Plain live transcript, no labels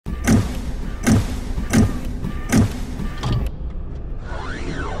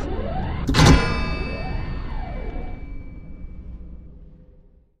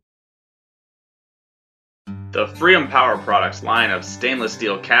The Freedom Power Products line of stainless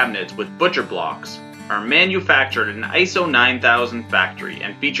steel cabinets with butcher blocks are manufactured in an ISO 9000 factory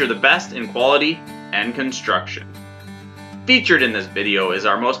and feature the best in quality and construction. Featured in this video is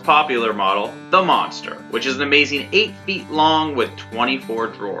our most popular model, the Monster, which is an amazing 8 feet long with 24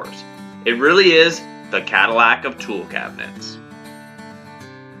 drawers. It really is the Cadillac of tool cabinets.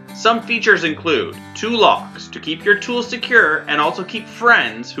 Some features include 2 locks to keep your tools secure and also keep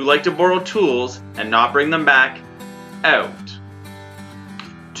friends who like to borrow tools and not bring them back out.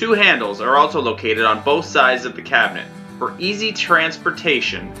 2 handles are also located on both sides of the cabinet for easy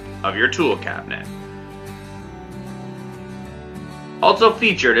transportation of your tool cabinet. Also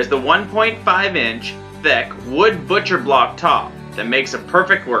featured is the 1.5 inch thick wood butcher block top that makes a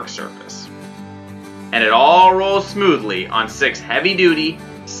perfect work surface. And it all rolls smoothly on 6 heavy duty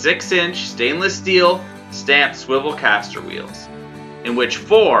 6-inch stainless steel stamped swivel caster wheels, in which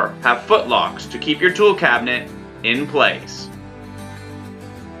 4 have foot locks to keep your tool cabinet in place.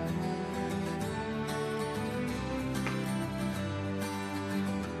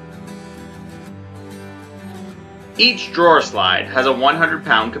 Each drawer slide has a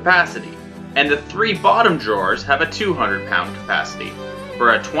 100-pound capacity, and the 3 bottom drawers have a 200-pound capacity,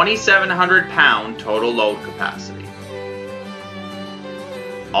 for a 2,700-pound total load capacity.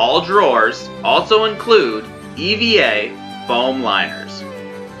 All drawers also include EVA foam liners.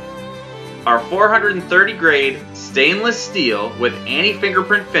 Our 430 grade stainless steel with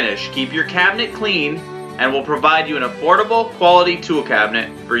anti-fingerprint finish keep your cabinet clean and will provide you an affordable quality tool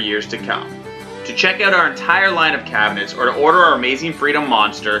cabinet for years to come. To check out our entire line of cabinets or to order our amazing Freedom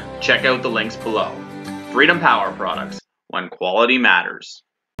Monster, check out the links below. Freedom Power Products, when quality matters.